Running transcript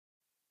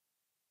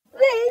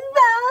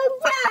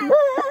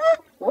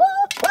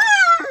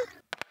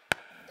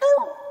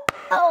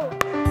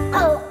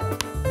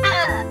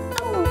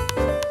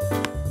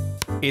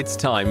It's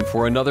time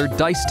for another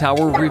Dice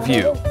Tower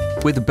review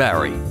with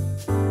Barry.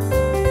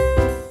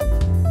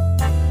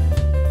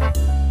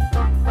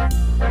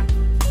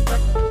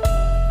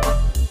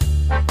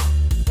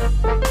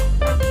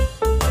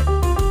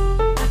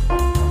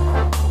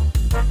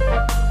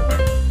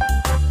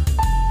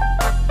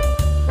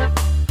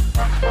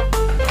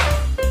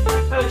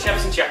 Hello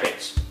chaps and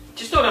chappets.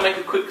 Just thought I'd make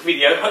a quick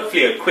video,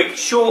 hopefully a quick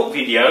short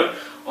video,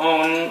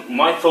 on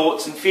my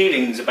thoughts and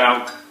feelings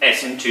about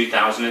Essen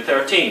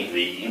 2013,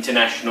 the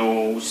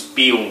International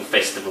Spiel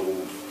Festival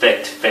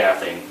Fair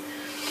thing.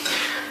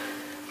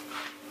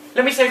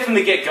 Let me say from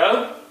the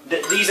get-go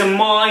that these are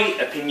my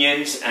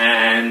opinions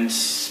and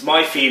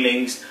my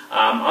feelings.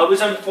 I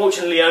was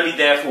unfortunately only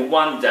there for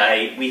one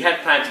day. We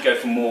had planned to go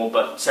for more,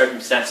 but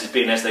circumstances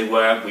being as they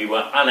were, we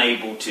were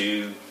unable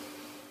to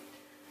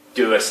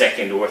do a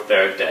second or a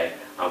third day,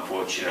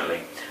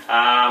 unfortunately.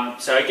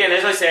 So again,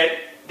 as I said,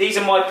 these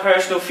are my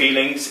personal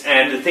feelings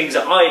and the things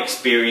that I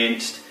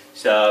experienced,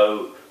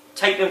 so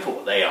take them for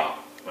what they are.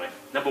 Right.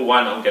 Number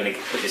one, I'm going to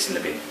put this in the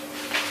bin.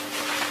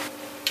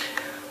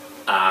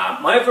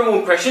 My overall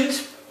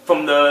impressions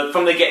from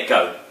the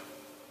get-go.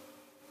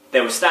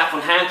 There was staff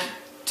on hand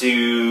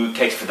to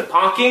cater for the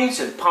parking,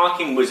 so the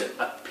parking was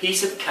a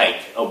piece of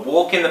cake. A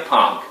walk in the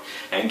park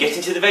and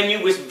getting to the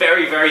venue was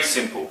very, very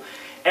simple.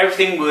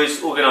 Everything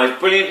was organised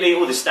brilliantly,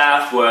 all the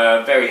staff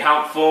were very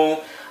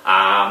helpful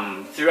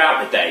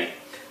throughout the day.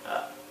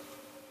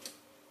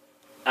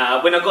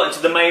 When I got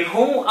into the main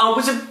hall, I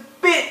was a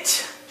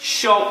bit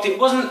shocked. It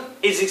wasn't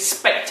as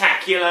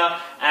spectacular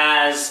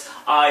as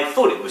I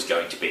thought it was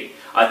going to be.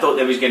 I thought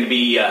there was going to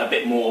be a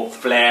bit more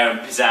flair and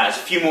pizzazz, a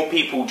few more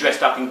people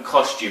dressed up in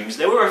costumes.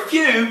 There were a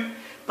few,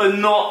 but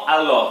not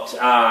a lot.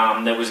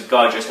 There was a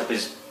guy dressed up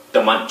as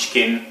the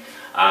Munchkin.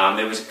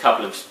 There was a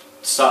couple of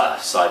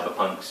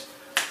cyberpunks,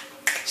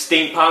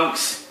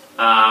 steampunks,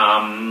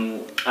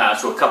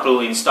 so a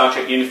couple in Star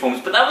Trek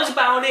uniforms, but that was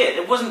about it.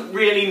 There wasn't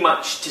really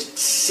much to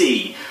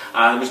see.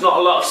 There was not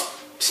a lot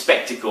of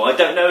spectacle. I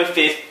don't know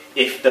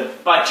if the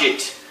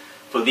budget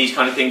for these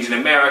kind of things in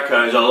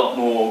America is a lot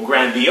more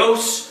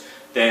grandiose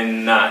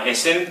than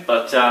Essen,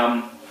 but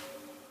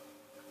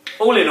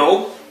all in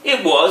all,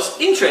 it was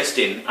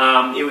interesting.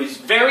 It was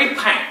very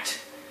packed,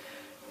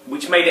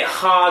 which made it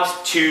hard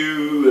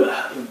to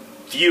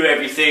view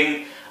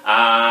everything,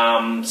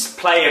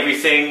 play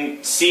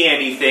everything, see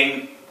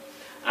anything.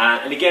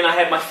 And again, I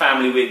had my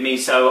family with me,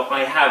 so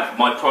I have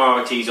my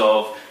priorities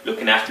of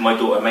looking after my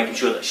daughter, making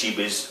sure that she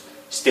was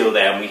still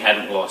there and we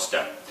hadn't lost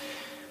her.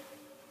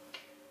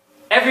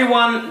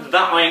 Everyone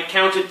that I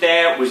encountered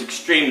there was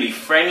extremely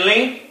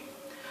friendly.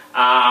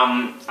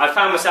 I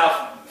found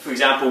myself, for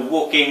example,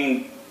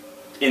 walking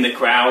in the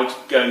crowd,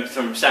 going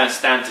from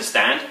stand to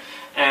stand,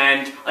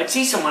 and I'd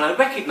see someone I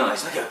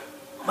recognised. I go,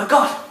 oh my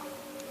God,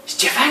 it's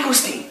Jeff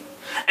Anglestein.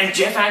 And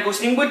Jeff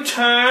Anglestein would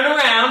turn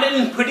around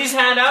and put his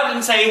hand out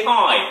and say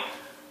hi.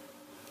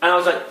 And I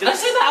was like, did I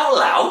say that out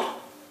loud?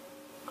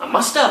 I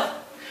must have.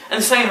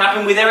 And the same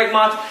happened with Eric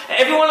Martin.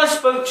 Everyone I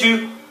spoke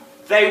to,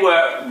 they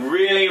were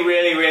really,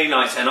 really, really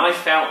nice. And I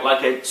felt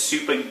like a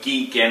super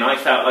geek, and I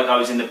felt like I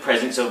was in the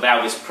presence of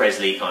Elvis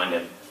Presley kind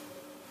of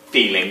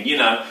feeling, you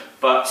know.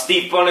 But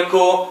Steve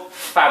Bonacore,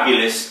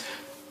 fabulous.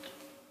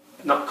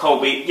 Not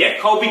Colby, yeah,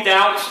 Colby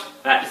Doubt,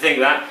 I had to think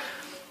of that.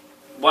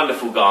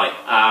 Wonderful guy.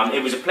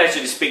 It was a pleasure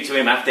to speak to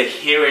him after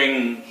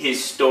hearing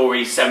his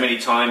story so many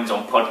times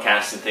on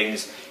podcasts and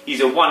things.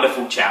 He's a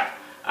wonderful chap.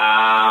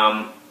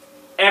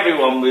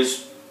 Everyone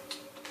was...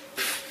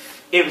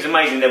 It was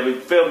amazing. There were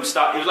film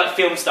stars. It was like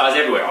film stars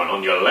everywhere.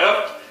 On your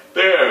left,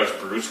 there's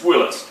Bruce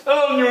Willis. And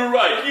on your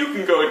right, you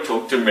can go and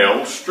talk to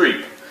Meryl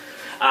Streep.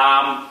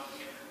 That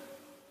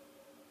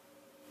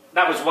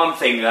was one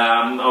thing.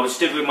 I was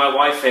stood with my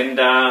wife, and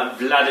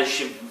Vlada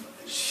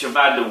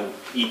Shevadov,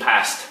 he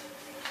passed.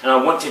 And I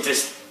wanted to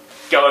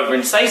go over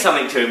and say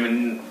something to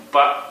him,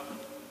 but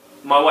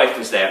my wife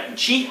was there, and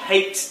she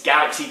hates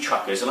Galaxy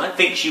Truckers, and I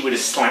think she would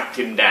have slapped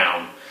him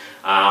down.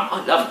 I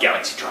love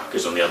Galaxy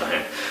Truckers, on the other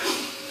hand.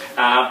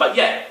 But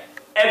yeah,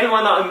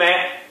 everyone that I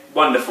met,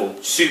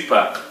 wonderful,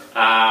 super.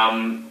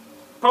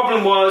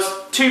 Problem was,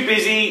 too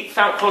busy,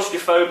 felt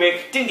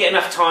claustrophobic, didn't get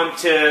enough time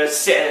to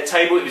sit at a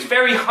table. It was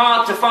very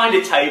hard to find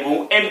a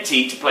table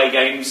empty to play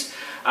games,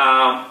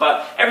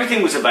 but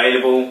everything was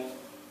available.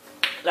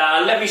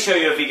 Let me show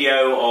you a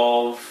video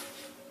of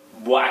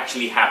what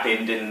actually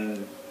happened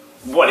and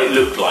what it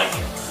looked like.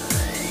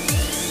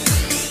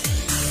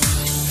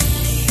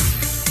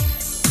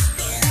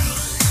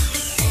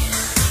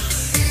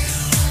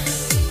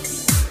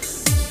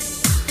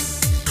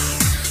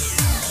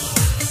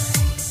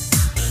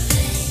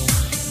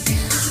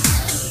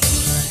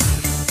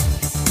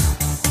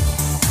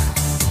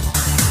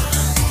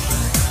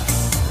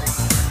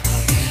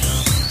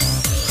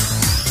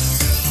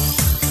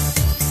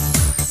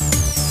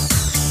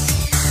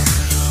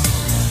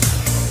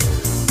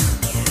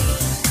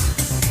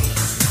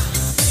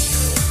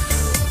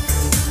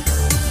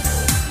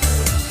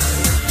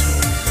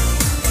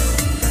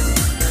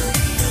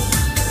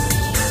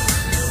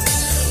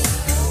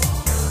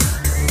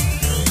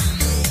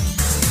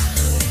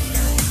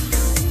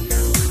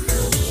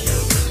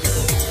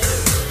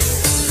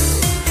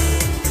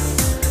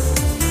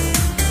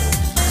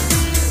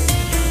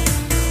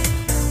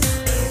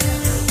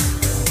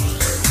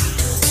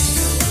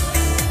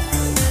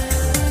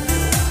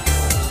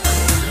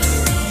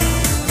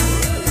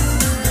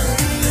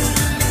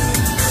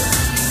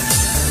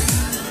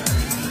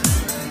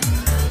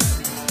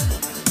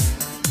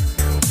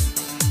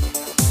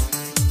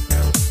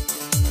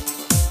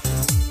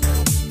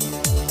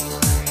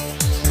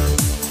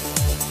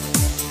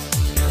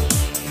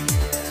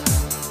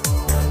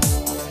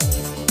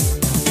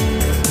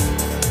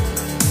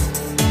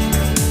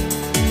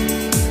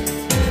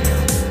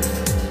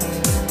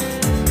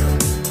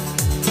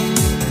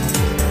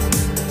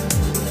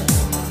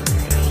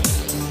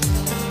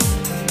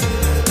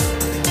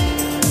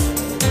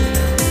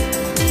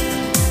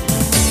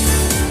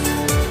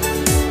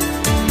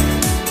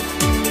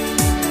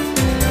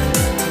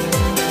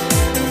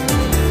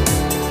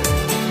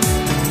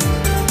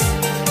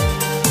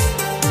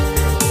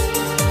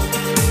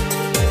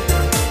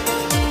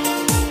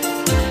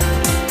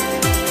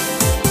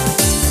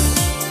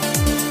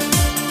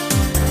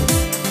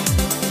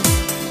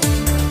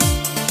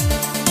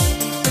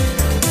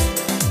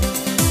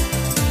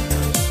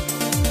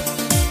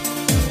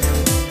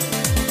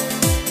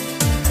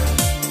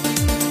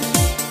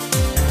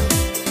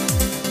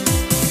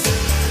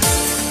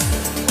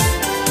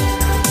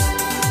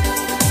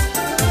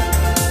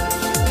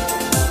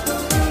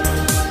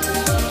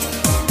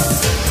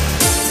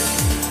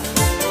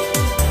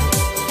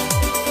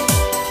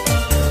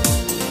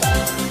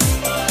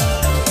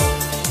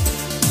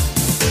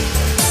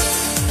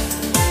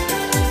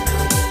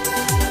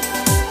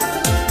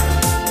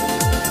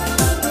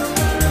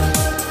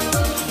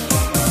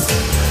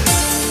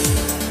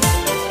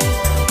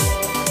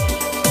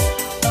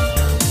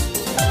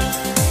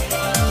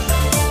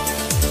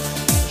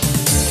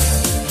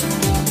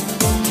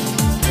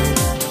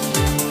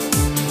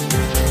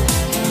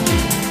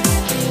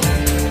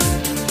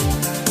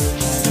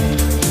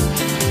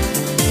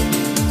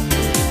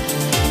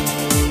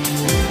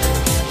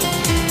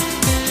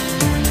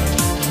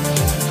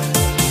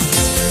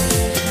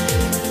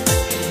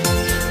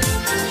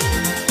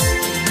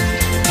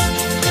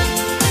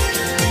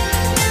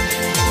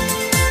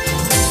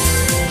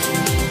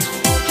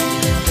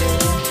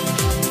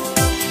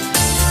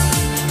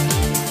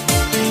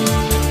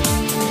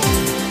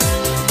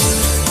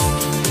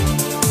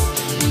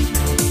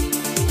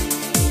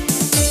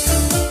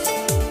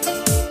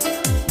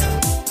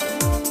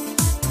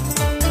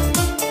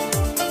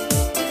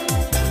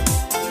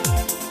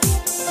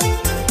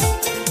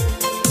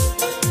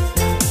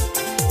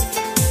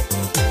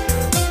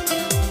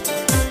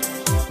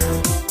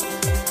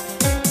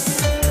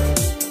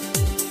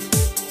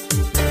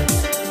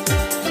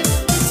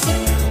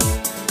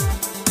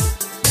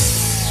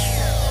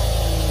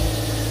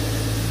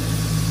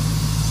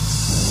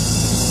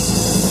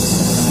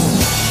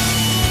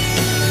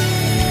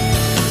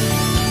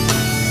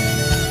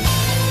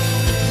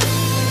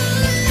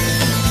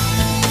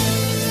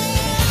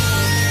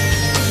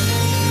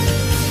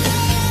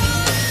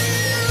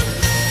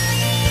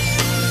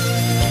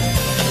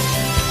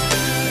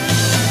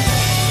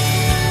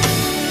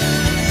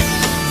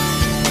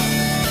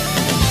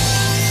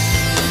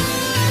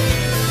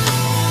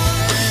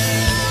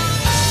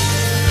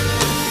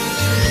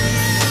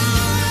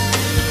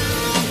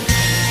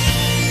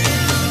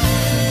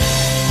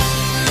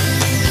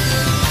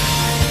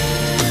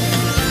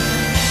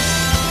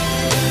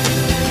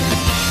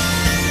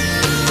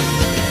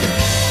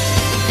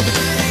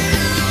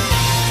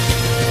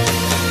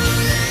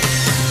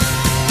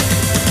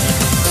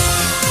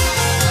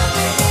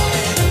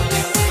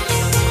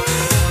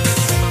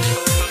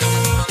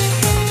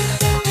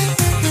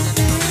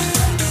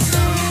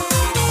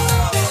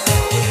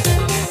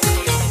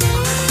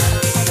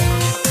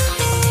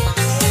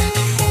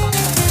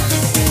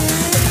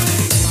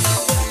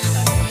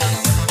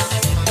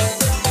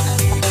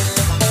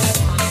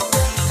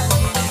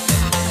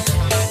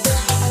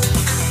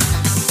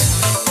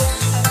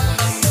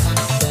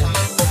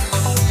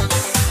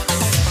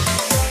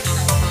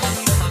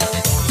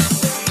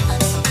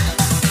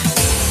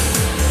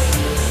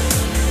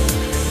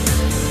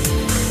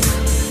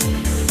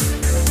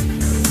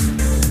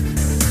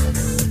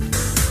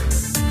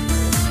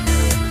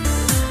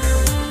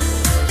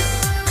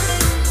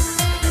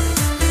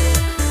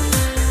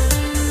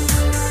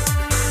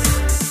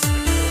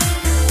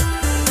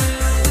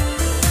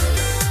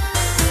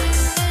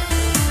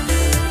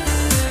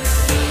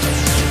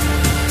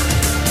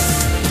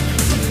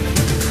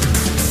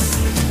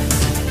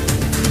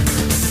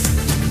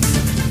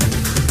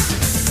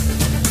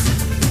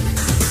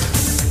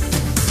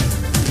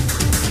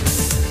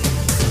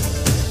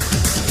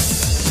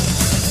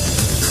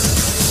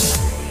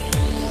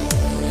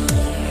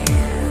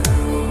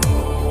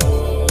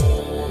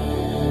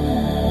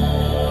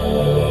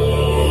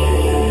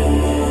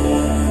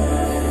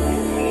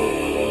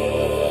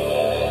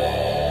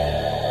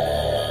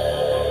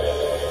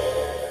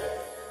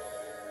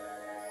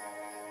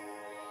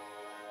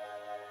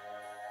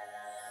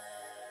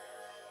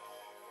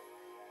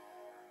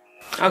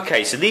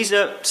 Okay, so these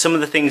are some of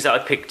the things that I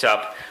picked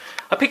up.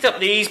 I picked up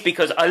these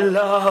because I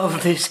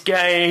love this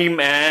game,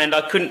 and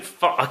I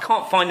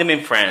can't find them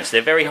in France.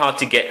 They're very hard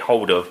to get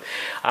hold of.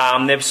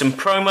 There's some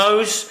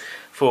promos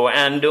for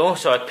Andor,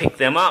 so I picked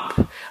them up.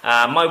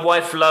 My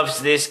wife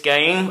loves this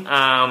game,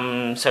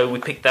 so we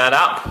picked that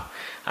up.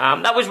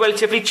 That was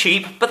relatively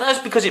cheap, but that's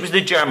because it was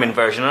the German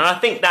version, and I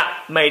think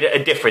that made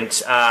a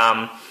difference.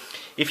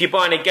 If you're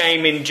buying a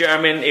game in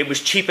German, it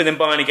was cheaper than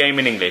buying a game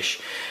in English.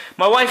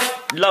 My wife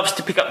loves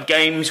to pick up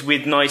games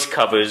with nice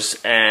covers,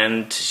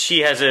 and she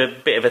has a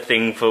bit of a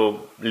thing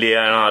for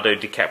Leonardo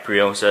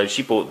DiCaprio, so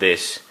she bought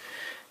this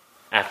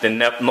after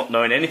not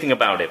knowing anything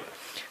about it.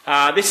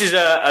 This is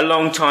a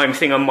long time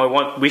thing on my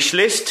wish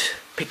list.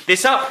 Picked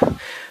this up.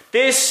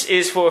 This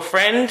is for a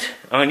friend.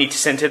 I need to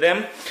send to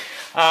them.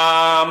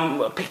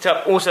 Picked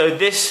up also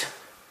this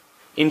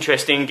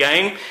interesting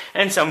game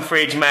and some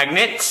fridge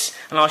magnets,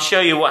 and I'll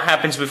show you what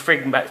happens with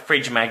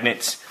fridge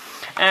magnets.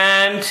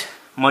 And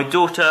my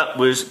daughter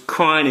was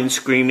crying and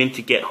screaming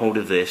to get hold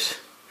of this.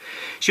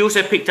 She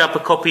also picked up a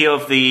copy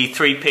of the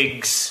Three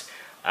Pigs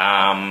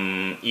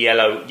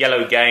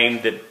yellow game,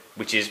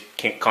 which is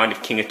kind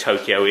of King of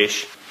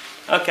Tokyo-ish.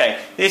 Okay,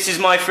 this is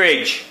my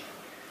fridge.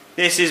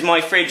 This is my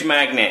fridge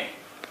magnet.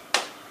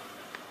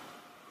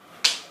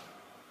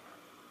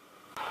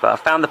 But I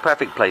found the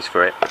perfect place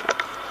for it.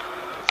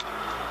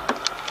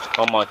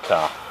 On my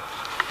car.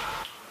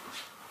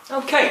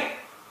 Okay.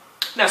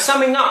 Now,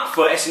 summing up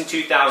for Essen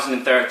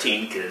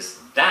 2013, because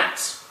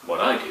that's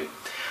what I do,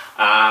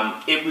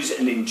 it was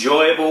an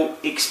enjoyable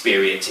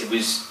experience. It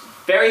was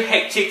very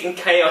hectic and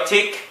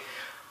chaotic,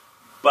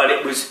 but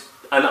it was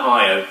an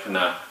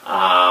eye-opener.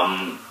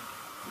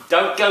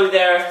 Don't go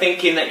there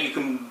thinking that you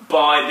can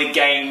buy the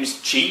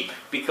games cheap,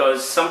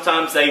 because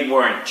sometimes they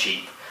weren't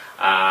cheap.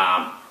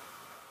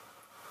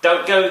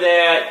 Don't go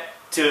there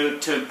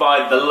to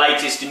buy the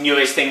latest and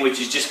newest thing which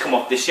has just come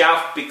off the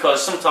shelf,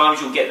 because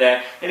sometimes you'll get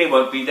there and it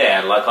won't be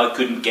there. Like I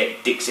couldn't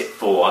get Dixit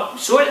 4. I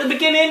saw it at the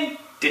beginning,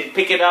 didn't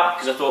pick it up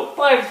because I thought,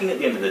 buy everything at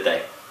the end of the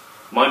day.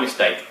 My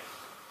mistake.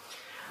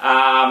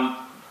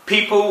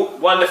 People,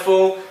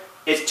 wonderful.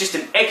 It's just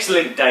an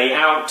excellent day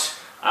out.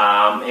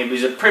 It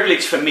was a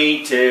privilege for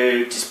me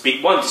to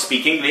speak, one, to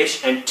speak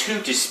English, and two,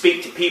 to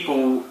speak to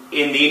people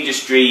in the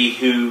industry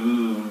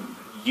who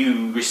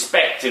you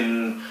respect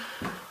and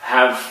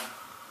have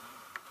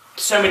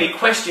so many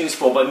questions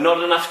for, but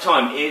not enough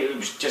time. It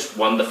was just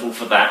wonderful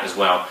for that as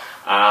well.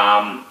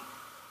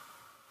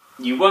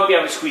 You won't be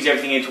able to squeeze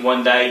everything into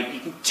one day. You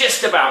can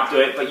just about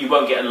do it, but you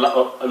won't get a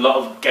lot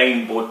of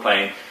game board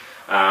playing.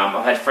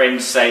 I've had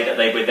friends say that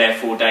they were there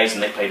 4 days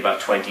and they played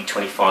about 20,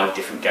 25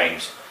 different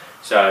games.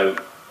 So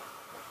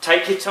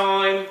take your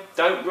time,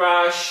 don't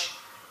rush.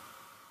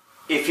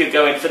 If you're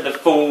going for the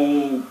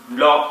full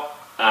lot,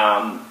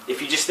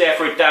 if you're just there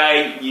for a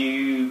day,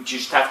 you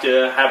just have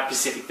to have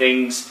specific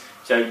things.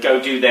 So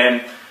go do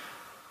them.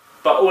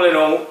 But all in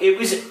all, it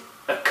was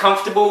a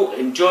comfortable,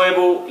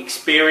 enjoyable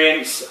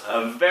experience.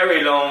 A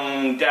very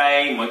long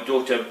day. My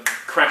daughter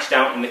crashed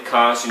out in the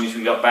car as soon as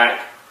we got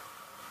back.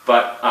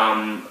 But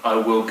I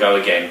will go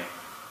again.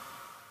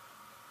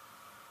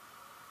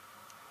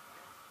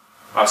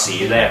 I'll see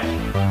you there.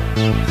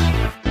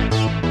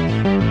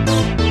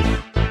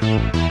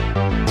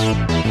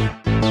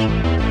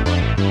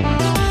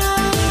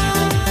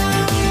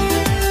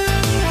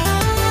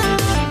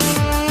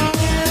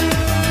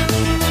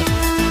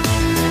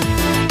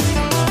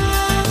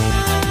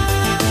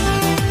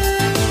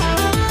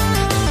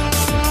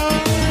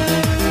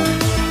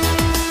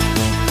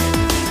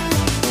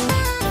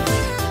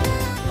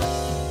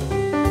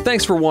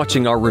 Thanks for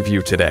watching our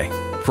review today.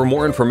 For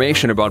more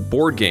information about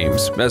board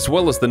games, as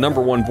well as the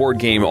 #1 board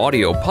game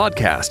audio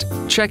podcast,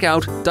 check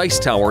out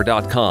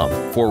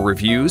Dicetower.com for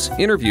reviews,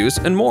 interviews,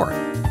 and more.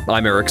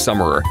 I'm Eric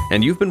Summerer,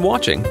 and you've been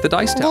watching The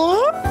Dice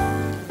Tower.